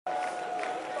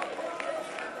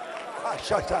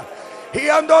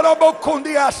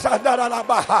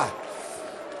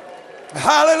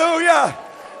Hallelujah.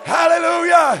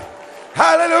 Hallelujah.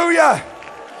 Hallelujah.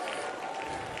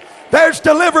 There's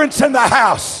deliverance in the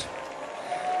house.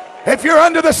 If you're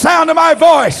under the sound of my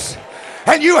voice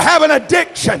and you have an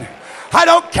addiction, I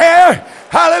don't care,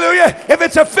 hallelujah, if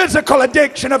it's a physical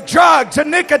addiction of drugs and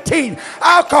nicotine,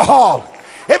 alcohol,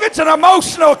 if it's an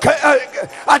emotional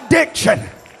addiction,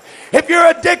 if you're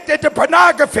addicted to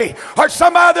pornography or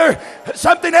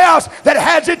something else that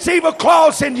has its evil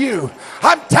claws in you,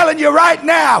 I'm telling you right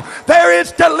now, there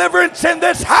is deliverance in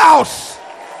this house.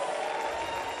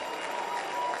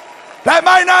 That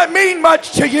might not mean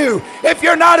much to you if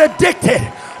you're not addicted.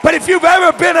 But if you've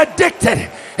ever been addicted,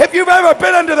 if you've ever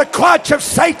been under the clutch of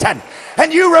Satan,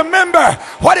 and you remember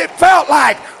what it felt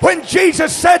like when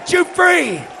Jesus set you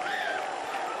free,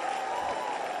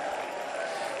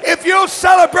 if you'll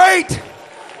celebrate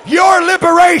your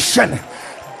liberation,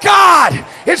 God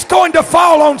is going to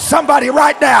fall on somebody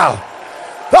right now.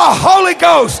 The Holy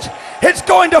Ghost is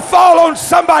going to fall on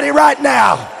somebody right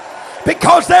now.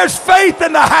 Because there's faith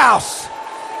in the house.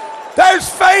 There's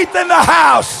faith in the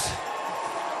house.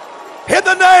 In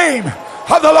the name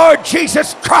of the Lord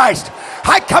Jesus Christ,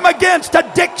 I come against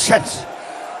addictions.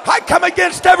 I come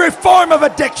against every form of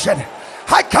addiction.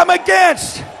 I come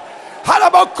against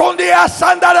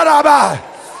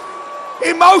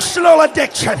emotional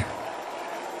addiction,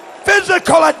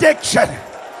 physical addiction,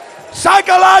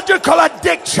 psychological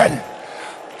addiction.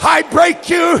 I break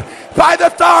you by the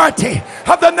authority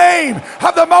of the name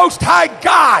of the Most High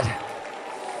God,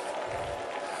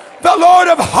 the Lord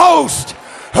of hosts,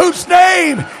 whose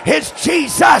name is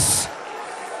Jesus.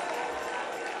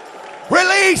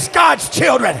 Release God's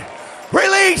children.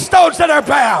 Release those that are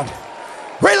bound.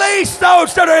 Release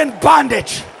those that are in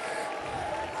bondage.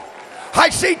 I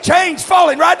see chains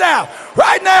falling right now.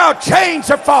 Right now, chains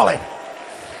are falling.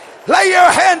 Lay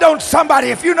your hand on somebody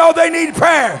if you know they need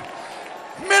prayer.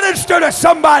 Minister to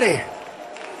somebody.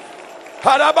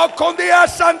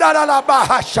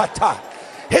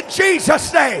 In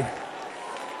Jesus' name.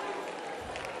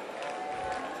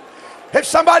 If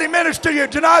somebody minister to you,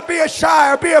 do not be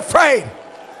shy or be afraid.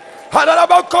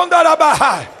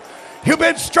 You've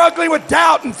been struggling with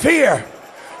doubt and fear.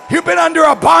 You've been under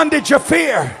a bondage of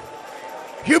fear.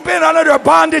 You've been under a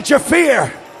bondage of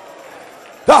fear.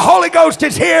 The Holy Ghost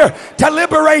is here to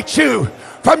liberate you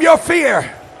from your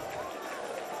fear.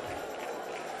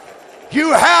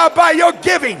 You have by your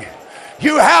giving,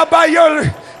 you have by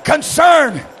your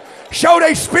concern showed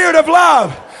a spirit of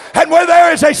love. And where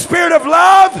there is a spirit of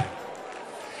love,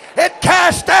 it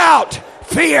casts out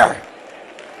fear.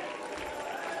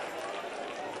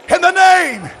 In the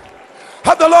name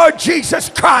of the Lord Jesus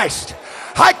Christ,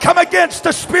 I come against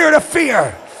the spirit of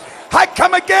fear. I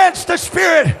come against the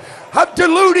spirit of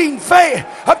deluding faith,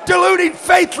 of deluding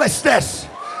faithlessness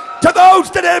to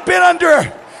those that have been under,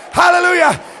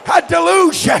 hallelujah, a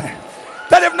delusion,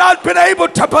 that have not been able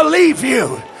to believe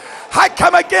you. I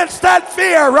come against that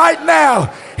fear right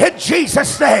now in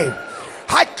Jesus' name.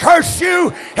 I curse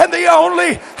you in the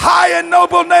only high and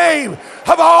noble name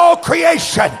of all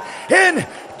creation, in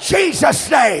Jesus'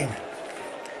 name.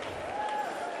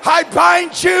 I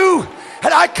bind you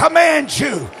and I command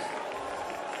you.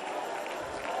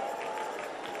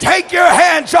 Take your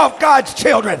hands off God's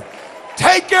children.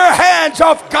 Take your hands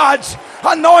off God's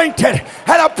anointed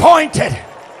and appointed.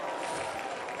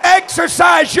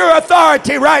 Exercise your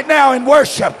authority right now in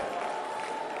worship.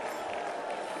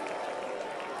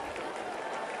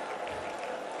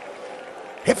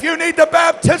 If you need the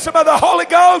baptism of the Holy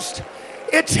Ghost,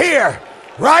 it's here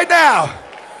right now.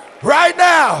 Right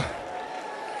now.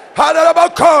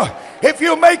 If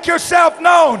you make yourself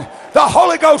known, the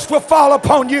Holy Ghost will fall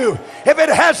upon you if it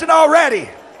hasn't already.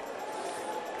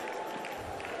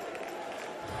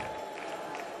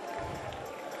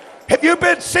 If you've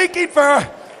been seeking for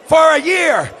a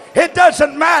year, it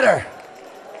doesn't matter.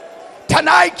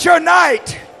 Tonight's your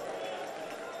night.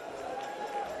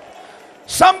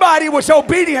 Somebody was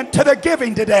obedient to their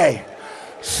giving today.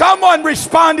 Someone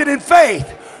responded in faith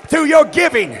through your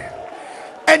giving.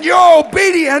 And your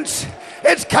obedience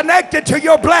is connected to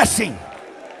your blessing.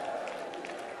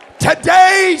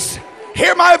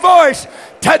 Hear my voice,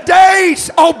 today's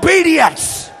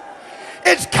obedience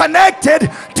is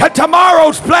connected to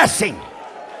tomorrow's blessing.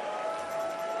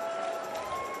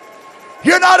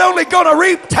 You're not only going to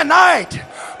reap tonight,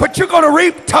 but you're going to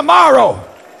reap tomorrow.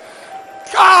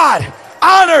 God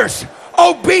honors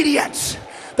obedience.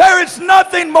 There is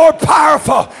nothing more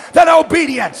powerful than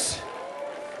obedience.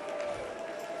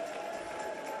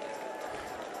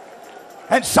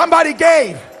 And somebody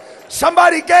gave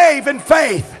in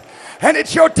faith. And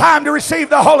it's your time to receive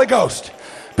the Holy Ghost.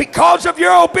 Because of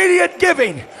your obedient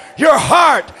giving, your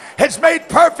heart has made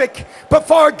perfect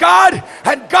before God,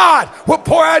 and God will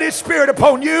pour out His Spirit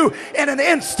upon you in an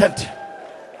instant.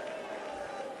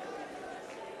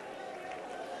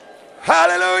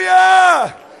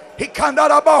 Hallelujah.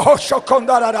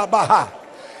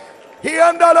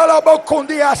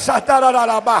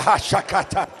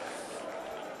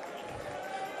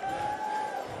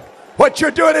 What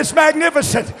you're doing is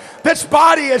magnificent. This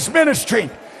body is ministering.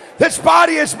 This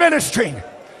body is ministering.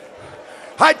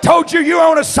 I told you, you're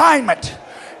on assignment.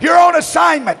 You're on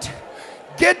assignment.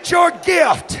 Get your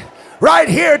gift right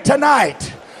here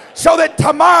tonight so that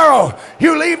tomorrow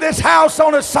you leave this house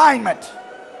on assignment.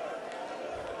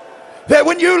 That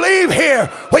when you leave here,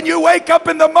 when you wake up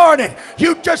in the morning,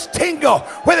 you just tingle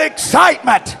with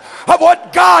excitement of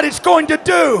what God is going to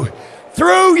do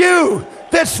through you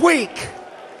this week.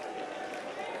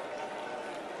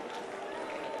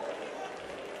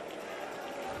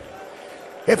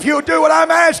 If you do what I'm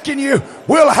asking you,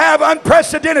 we'll have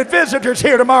unprecedented visitors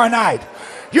here tomorrow night.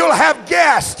 You'll have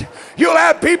guests. You'll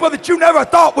have people that you never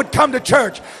thought would come to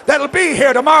church that'll be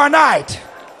here tomorrow night.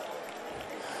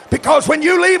 Because when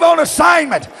you leave on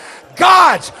assignment,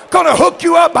 God's going to hook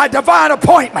you up by divine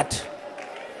appointment.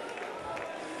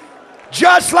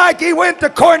 Just like He went to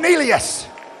Cornelius.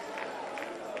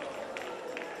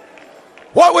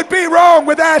 What would be wrong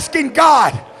with asking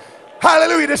God,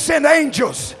 hallelujah, to send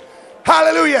angels,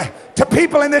 hallelujah, to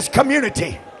people in this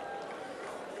community?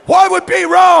 What would be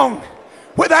wrong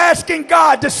with asking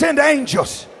God to send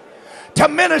angels to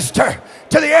minister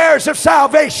to the heirs of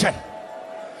salvation?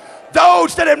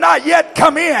 Those that have not yet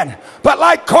come in, but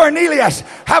like Cornelius,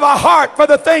 have a heart for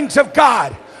the things of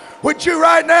God. Would you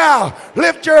right now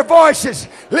lift your voices,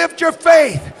 lift your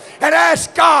faith, and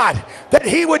ask God that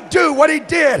He would do what He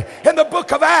did in the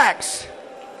book of Acts?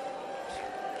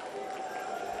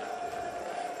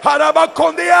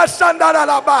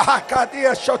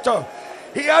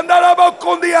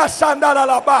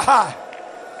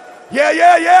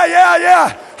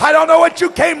 Yeah. I don't know what you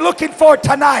came looking for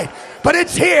tonight, but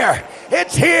it's here.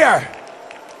 It's here.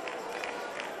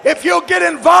 If you'll get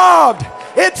involved,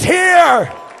 it's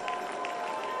here.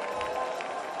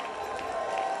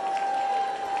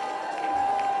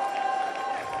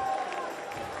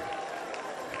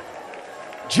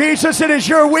 Jesus, it is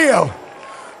your will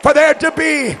for there to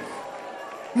be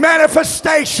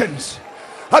manifestations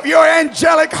of your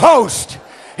angelic host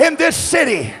in this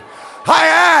city. I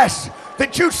ask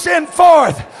that you send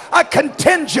forth a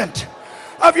contingent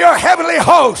of your heavenly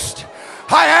host.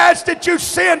 I ask that you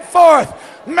send forth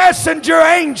messenger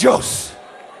angels.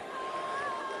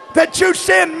 That you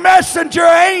send messenger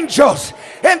angels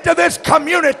into this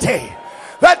community.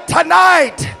 That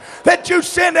tonight, that you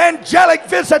send angelic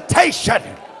visitation.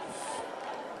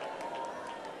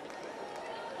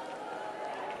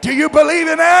 Do you believe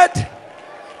in that?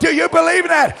 Do you believe in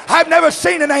that? I've never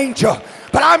seen an angel,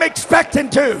 but I'm expecting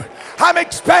to. I'm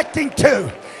expecting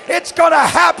to. It's going to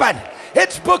happen.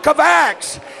 It's book of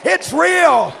Acts. It's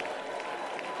real.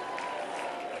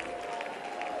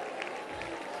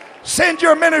 Send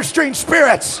your ministering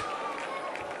spirits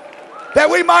that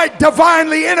we might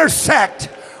divinely intersect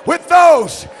with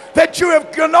those that you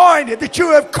have anointed, that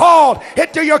you have called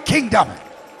into your kingdom.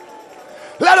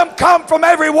 Let them come from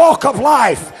every walk of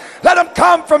life. Let them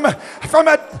come from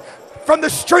the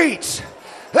streets.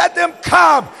 Let them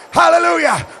come,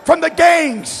 hallelujah, from the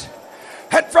gangs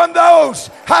and from those,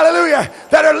 hallelujah,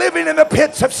 that are living in the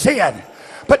pits of sin.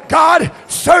 But God,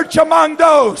 search among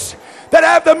those that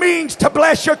have the means to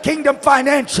bless your kingdom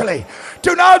financially.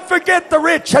 Do not forget the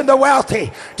rich and the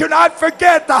wealthy. Do not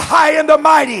forget the high and the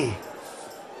mighty.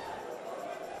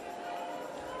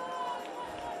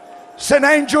 Send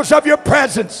angels of your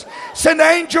presence. Send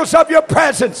angels of your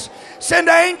presence. Send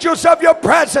angels of your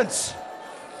presence.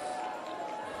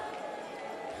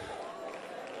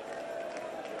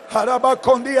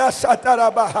 Harabakondia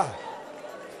satarabaha.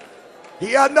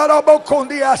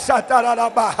 Hiandarabokondia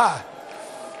satarabaha.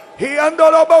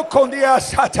 Hiandarabokondia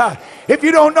sata. If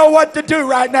you don't know what to do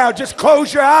right now, just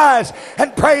close your eyes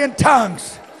and pray in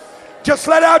tongues. Just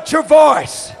let out your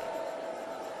voice.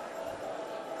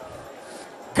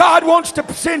 God wants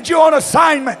to send you on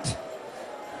assignment.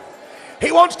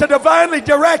 He wants to divinely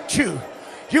direct you.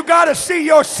 You got to see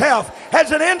yourself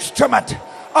as an instrument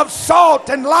of salt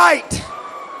and light.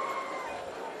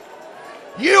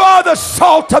 You are the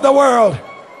salt of the world.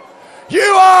 You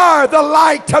are the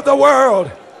light of the world.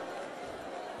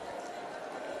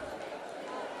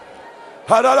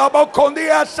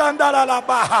 Hiandarabakondia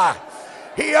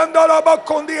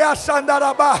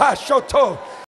sandarabaha. Shoto.